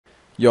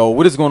Yo,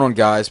 what is going on,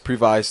 guys?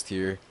 Prevised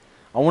here.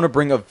 I want to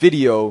bring a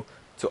video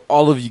to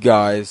all of you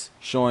guys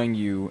showing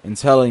you and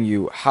telling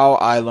you how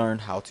I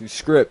learned how to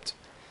script.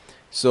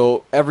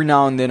 So every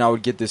now and then I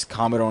would get this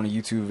comment on a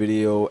YouTube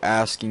video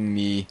asking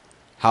me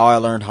how I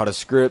learned how to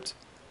script,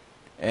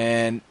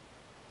 and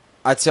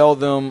I tell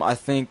them, I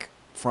think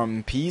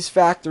from Peas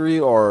Factory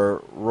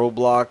or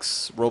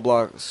Roblox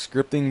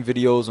scripting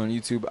videos on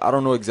YouTube. I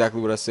don't know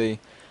exactly what I say,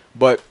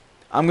 but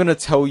I'm gonna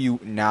tell you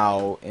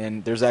now,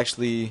 and there's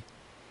actually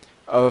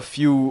a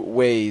few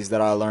ways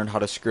that I learned how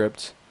to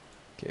script.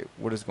 Okay,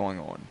 what is going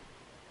on?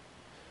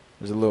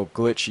 There's a little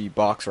glitchy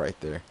box right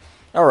there.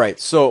 Alright,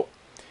 so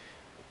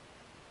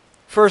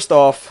first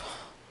off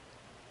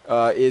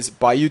is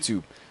by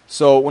YouTube.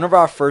 So whenever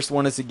I first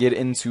wanted to get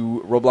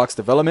into Roblox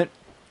development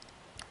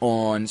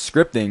on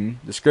scripting,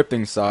 the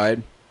scripting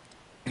side,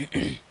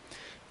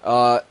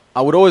 I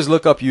would always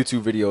look up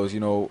YouTube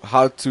videos,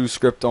 how to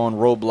script on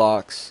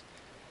Roblox.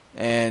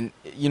 And,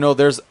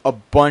 there's a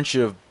bunch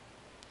of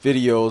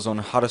videos on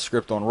how to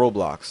script on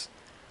Roblox.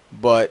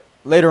 But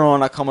later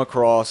on I come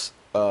across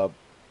a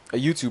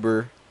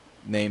YouTuber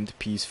named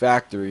Peas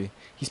Factory.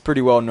 He's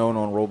pretty well known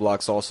on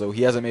Roblox also.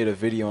 He hasn't made a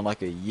video in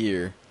like a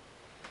year.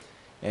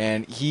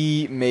 And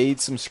he made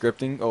some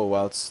scripting. Oh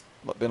wow, it's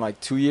been like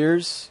 2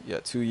 years? Yeah,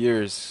 2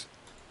 years.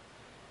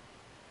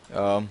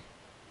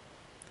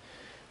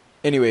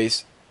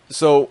 Anyways,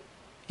 so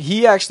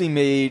he actually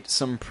made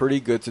some pretty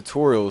good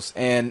tutorials,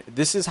 and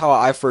this is how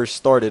I first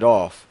started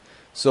off.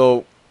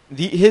 So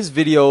his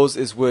videos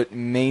is what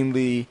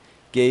mainly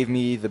gave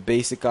me the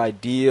basic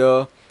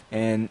idea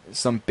and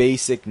some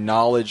basic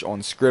knowledge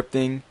on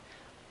scripting.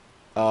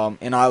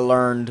 And I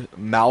learned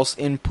mouse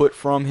input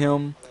from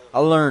him. I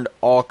learned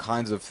all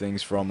kinds of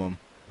things from him,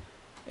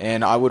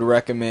 and I would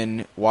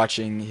recommend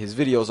watching his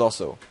videos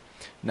also.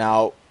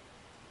 Now,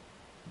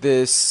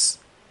 this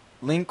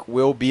link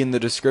will be in the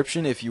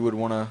description if you would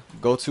want to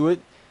go to it.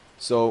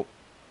 So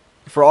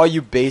for all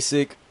you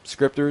basic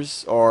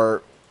scripters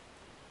or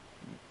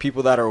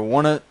people that are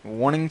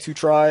wanting to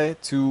try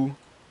to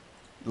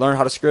learn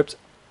how to script,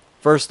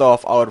 first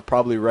off, I would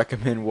probably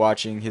recommend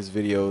watching his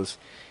videos.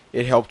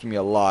 It helped me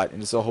a lot,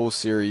 and it's a whole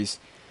series.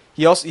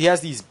 He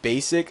has these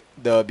basic,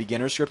 the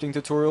beginner scripting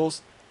tutorials,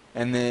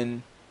 and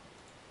then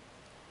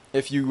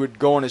if you would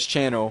go on his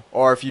channel,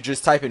 or if you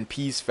just type in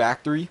Peas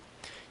Factory,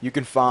 you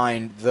can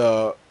find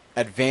the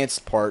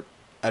advanced scripting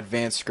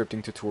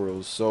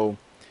tutorials. So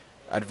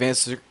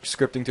advanced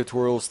scripting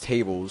tutorials,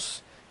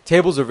 tables.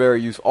 Tables are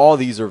very useful. All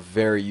these are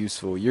very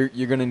useful. You're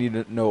gonna need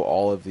to know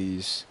all of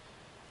these.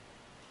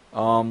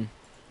 Let's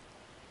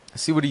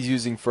see what he's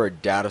using for a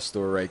data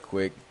store right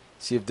quick.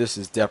 See if this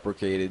is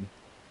deprecated.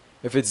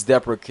 If it's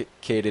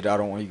deprecated, I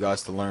don't want you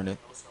guys to learn it.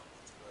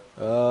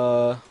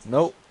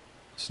 Nope,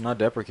 it's not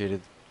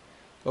deprecated.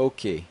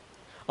 Okay.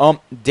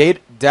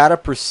 Data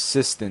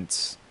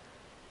persistence.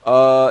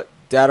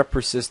 Data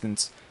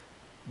persistence.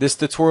 This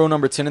tutorial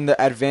number 10 in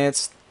the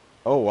advanced.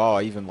 Oh wow,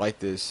 I even like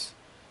this.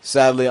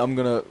 Sadly,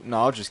 no,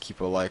 I'll just keep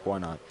it like, why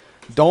not?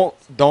 Don't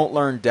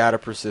learn data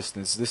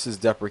persistence. This is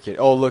deprecated.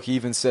 Oh, look, he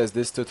even says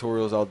this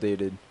tutorial is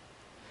outdated.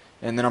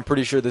 And then I'm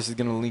pretty sure this is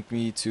going to link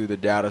me to the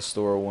data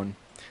store one.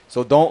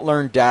 So don't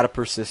learn data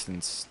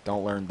persistence.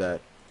 Don't learn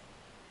that.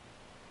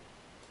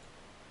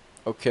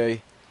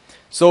 Okay.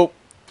 So,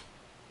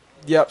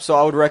 yep, so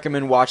I would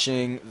recommend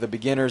watching the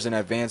beginners and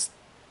advanced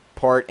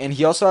part. And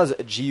he also has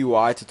a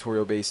GUI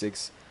tutorial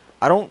basics.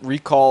 I don't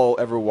recall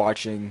ever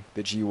watching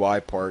the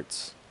GUI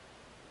parts,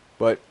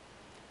 but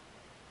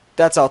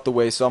that's out the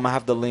way, so I'm going to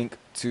have the link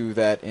to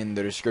that in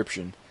the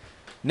description.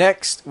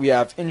 Next, we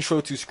have Intro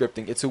to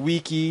Scripting. It's a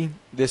wiki.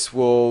 This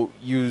will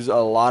use a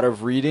lot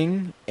of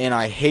reading, and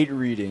I hate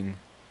reading.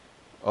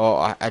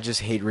 Oh, I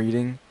just hate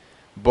reading.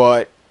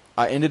 But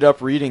I ended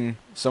up reading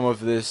some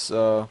of this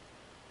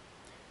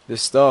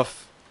this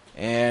stuff,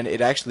 and it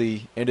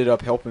actually ended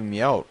up helping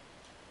me out.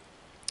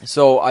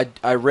 So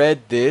I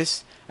read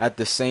this at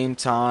the same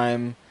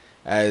time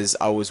as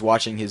I was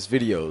watching his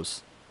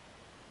videos.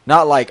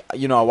 Not like,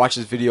 I watch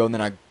this video and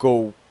then I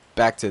go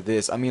back to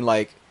this. I mean,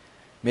 like,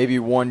 maybe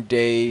one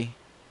day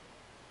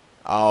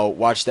I'll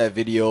watch that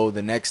video,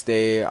 the next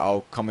day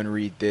I'll come and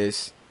read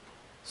this.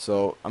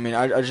 So, I mean,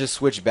 I just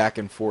switch back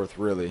and forth,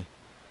 really.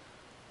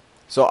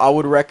 So I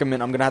would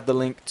recommend, I'm going to have the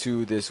link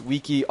to this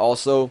wiki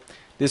also.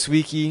 This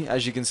wiki,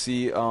 as you can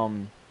see,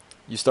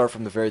 you start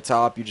from the very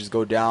top, you just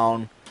go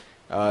down,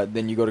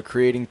 then you go to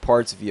creating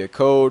parts via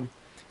code.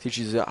 It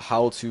teaches you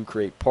how to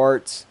create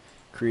parts,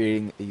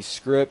 creating a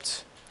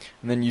script,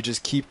 and then you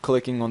just keep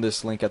clicking on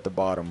this link at the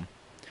bottom.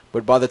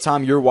 But by the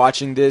time you're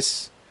watching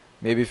this,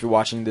 maybe if you're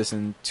watching this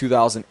in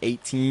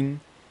 2018,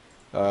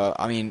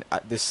 I mean,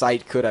 this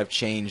site could have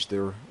changed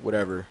or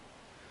whatever.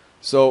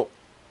 So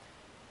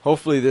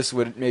hopefully this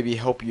would maybe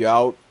help you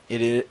out.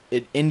 It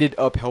ended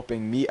up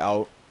helping me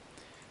out.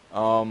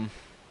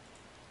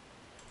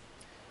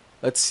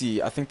 Let's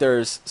see. I think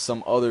there's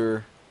some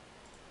other.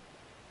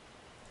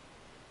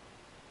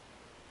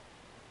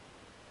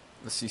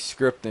 Let's see,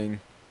 scripting.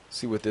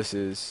 See what this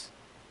is.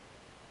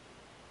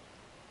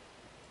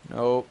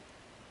 Nope.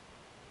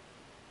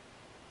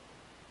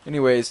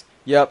 Anyways,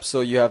 yep,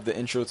 so you have the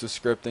intro to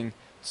scripting.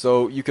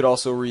 So you could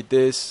also read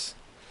this,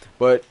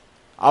 but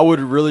I would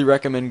really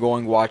recommend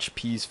going watch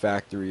Peas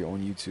Factory on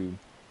YouTube.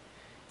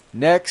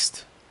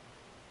 Next,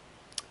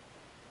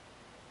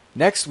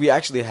 we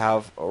actually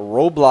have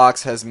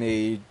Roblox has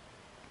made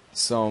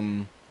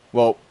some,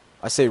 well,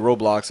 I say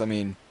Roblox, I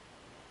mean,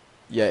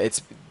 yeah,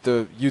 it's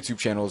the YouTube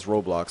channel is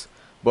Roblox,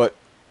 but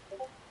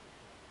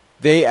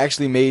they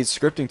actually made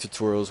scripting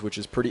tutorials, which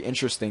is pretty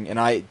interesting, and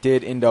I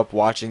did end up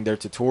watching their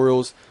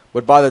tutorials,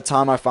 but by the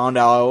time I found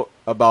out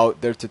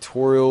about their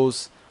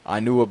tutorials, I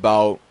knew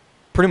about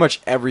pretty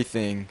much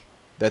everything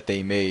that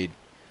they made.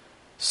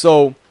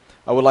 So,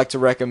 I would like to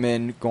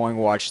recommend going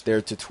watch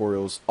their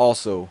tutorials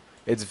also.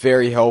 It's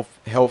very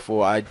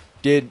helpful. I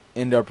did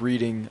end up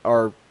reading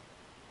or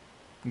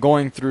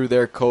going through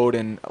their code,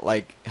 and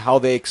like how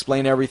they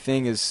explain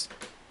everything is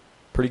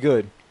pretty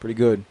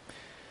good.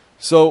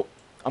 So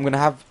I'm gonna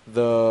have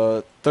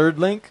the third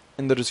link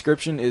in the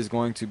description is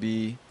going to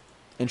be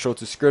intro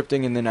to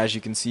scripting, and then as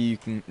you can see, you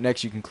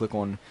can click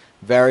on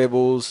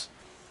variables,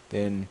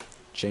 then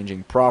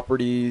changing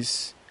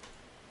properties,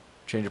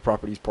 change of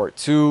properties part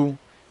 2,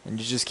 and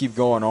you just keep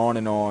going on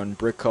and on.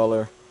 Brick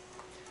color.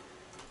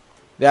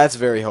 That's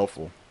very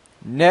helpful.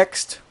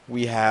 Next,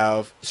 we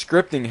have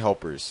Scripting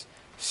Helpers.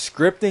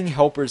 Scripting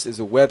Helpers is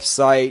a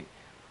website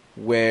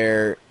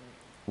where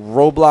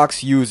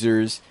Roblox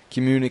users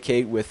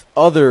communicate with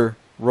other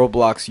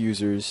Roblox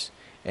users,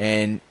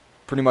 and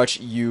pretty much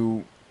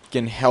you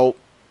can help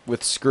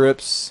with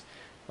scripts.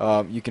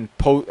 You can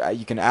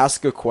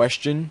ask a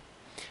question,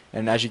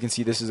 and as you can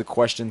see, this is a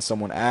question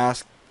someone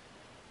asked.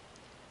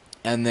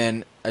 And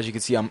then, as you can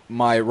see,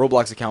 my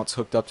Roblox account's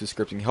hooked up to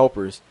Scripting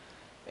Helpers,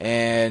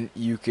 and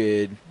you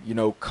could,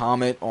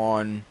 comment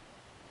on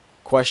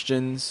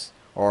questions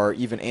or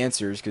even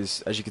answers,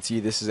 because as you can see,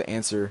 this is an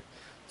answer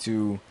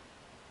to.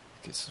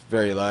 It's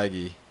very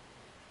laggy.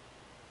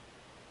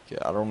 Okay,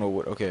 I don't know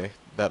what. Okay,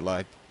 that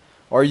lagged.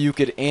 Or you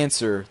could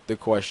answer the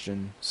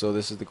question. So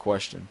this is the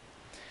question.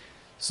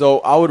 So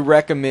I would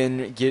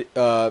recommend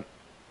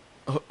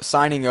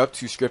signing up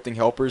to Scripting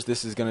Helpers.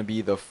 This is going to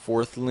be the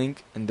fourth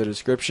link in the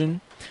description.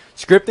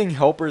 Scripting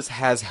Helpers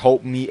has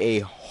helped me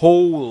a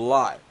whole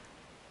lot.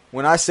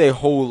 When I say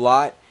whole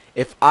lot,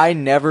 if I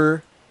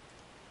never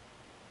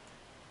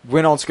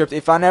went on script,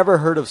 if I never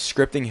heard of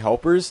Scripting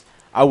Helpers,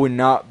 I would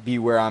not be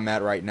where I'm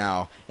at right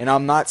now. And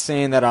I'm not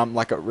saying that I'm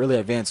like a really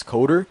advanced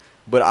coder,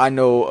 but I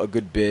know a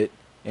good bit,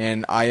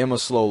 and I am a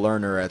slow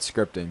learner at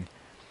scripting.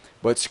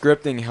 But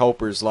Scripting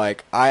Helpers,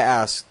 like, I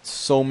asked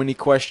so many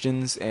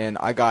questions, and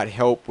I got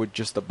help with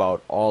just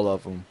about all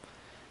of them.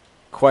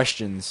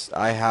 Questions.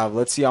 I have,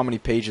 let's see how many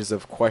pages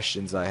of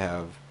questions I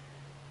have.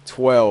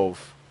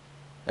 12.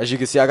 As you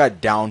can see, I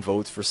got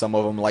downvotes for some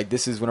of them. Like,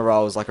 this is whenever I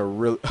was like a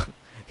real...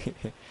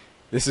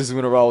 this is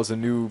whenever I was a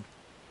noob.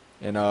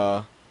 And,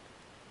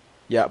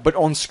 yeah, but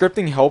on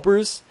Scripting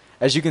Helpers,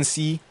 as you can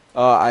see,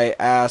 I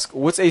ask,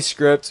 what's a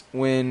script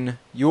when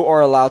you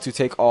are allowed to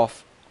take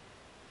off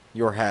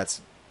your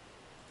hats?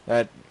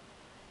 That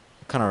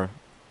kind of,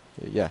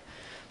 yeah.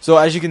 So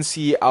as you can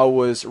see, I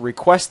was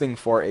requesting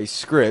for a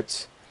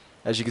script.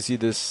 As you can see,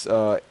 this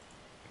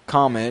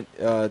comment,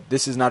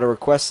 this is not a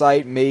request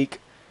site.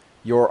 Make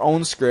your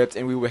own script,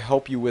 and we will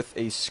help you with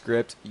a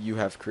script you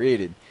have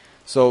created.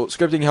 So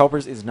Scripting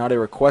Helpers is not a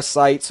request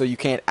site, so you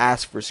can't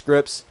ask for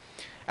scripts.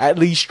 At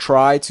least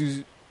try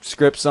to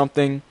script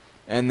something,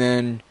 and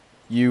then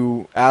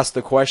you ask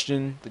the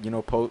question,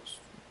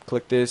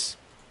 click this,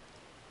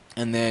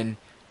 and then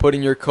put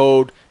in your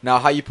code. Now,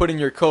 how you put in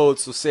your code,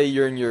 so say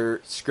you're in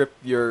your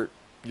script on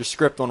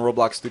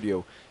Roblox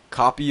Studio.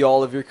 Copy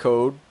all of your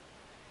code,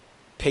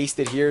 paste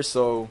it here,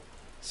 so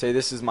say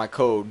this is my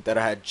code that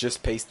I had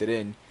just pasted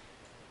in.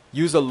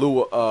 Use a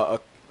Lua, I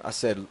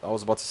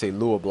was about to say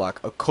Lua block,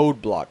 a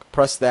code block.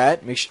 Press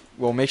that, make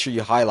sure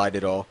you highlight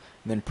it all,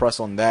 and then press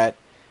on that,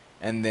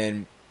 and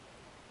then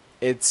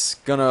it's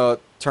gonna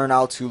turn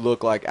out to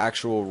look like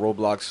actual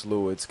Roblox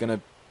Lua. It's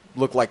gonna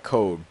look like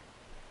code.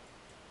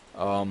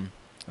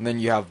 And then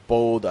you have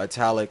bold,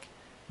 italic,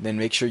 and then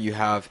make sure you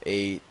have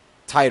a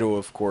title,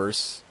 of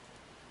course.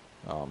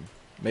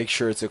 Make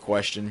sure it's a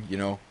question,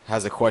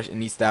 has a question, it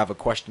needs to have a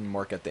question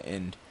mark at the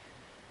end.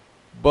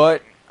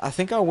 But I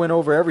think I went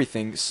over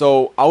everything.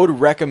 So I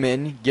would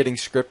recommend getting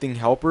Scripting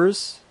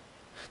Helpers.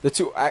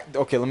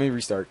 Okay, let me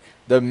restart.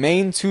 The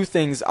main two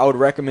things I would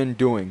recommend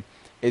doing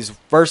is,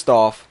 first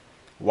off,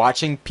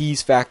 watching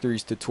Peas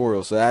Factory's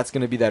tutorial. So that's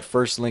going to be that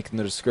first link in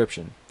the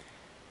description.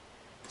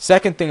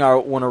 Second thing I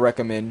want to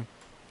recommend,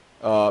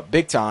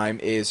 big time,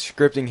 is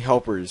Scripting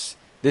Helpers.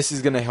 This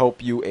is going to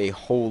help you a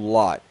whole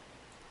lot.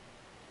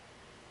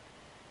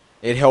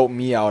 It helped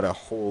me out a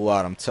whole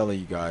lot, I'm telling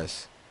you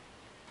guys.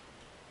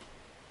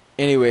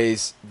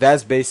 Anyways,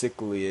 that's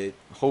basically it.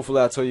 Hopefully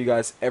I told you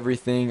guys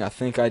everything I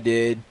think I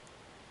did.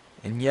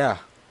 And yeah,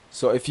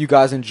 so if you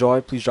guys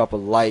enjoyed, please drop a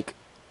like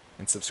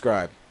and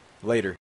subscribe. Later.